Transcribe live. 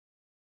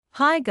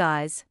Hi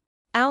guys,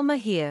 Alma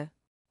here.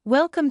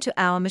 Welcome to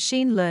our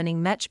machine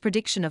learning match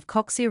prediction of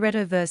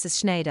Cocciaretto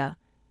versus Shnaider,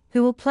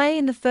 who will play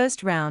in the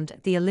first round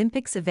at the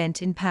Olympics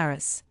event in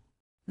Paris.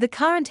 The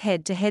current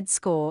head-to-head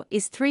score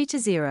is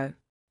 3-0.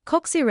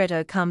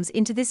 Cocciaretto comes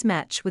into this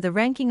match with a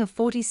ranking of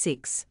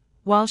 46,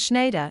 while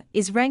Shnaider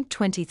is ranked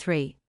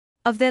 23.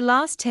 Of their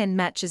last 10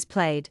 matches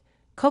played,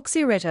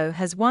 Cocciaretto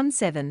has won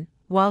 7,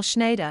 while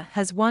Shnaider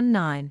has won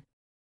 9.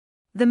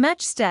 The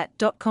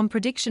Matchstat.com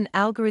prediction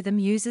algorithm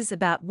uses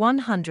about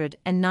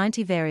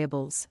 190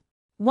 variables.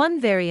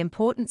 One very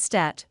important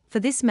stat for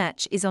this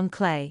match is on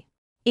clay.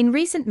 In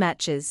recent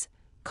matches,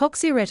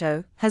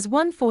 Cocciaretto has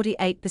won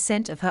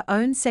 48% of her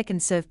own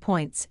second serve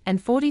points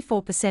and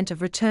 44%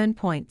 of return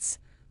points,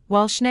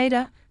 while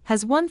Shnaider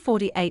has won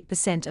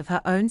 48% of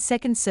her own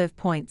second serve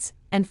points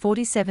and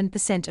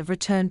 47% of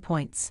return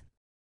points.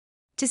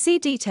 To see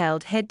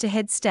detailed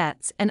head-to-head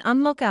stats and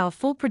unlock our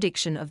full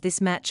prediction of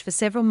this match for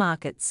several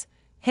markets,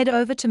 head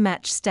over to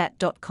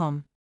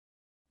Matchstat.com.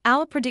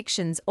 Our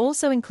predictions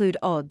also include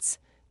odds,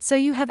 so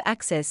you have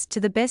access to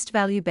the best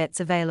value bets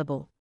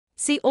available.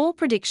 See all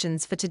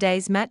predictions for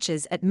today's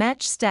matches at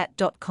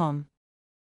Matchstat.com.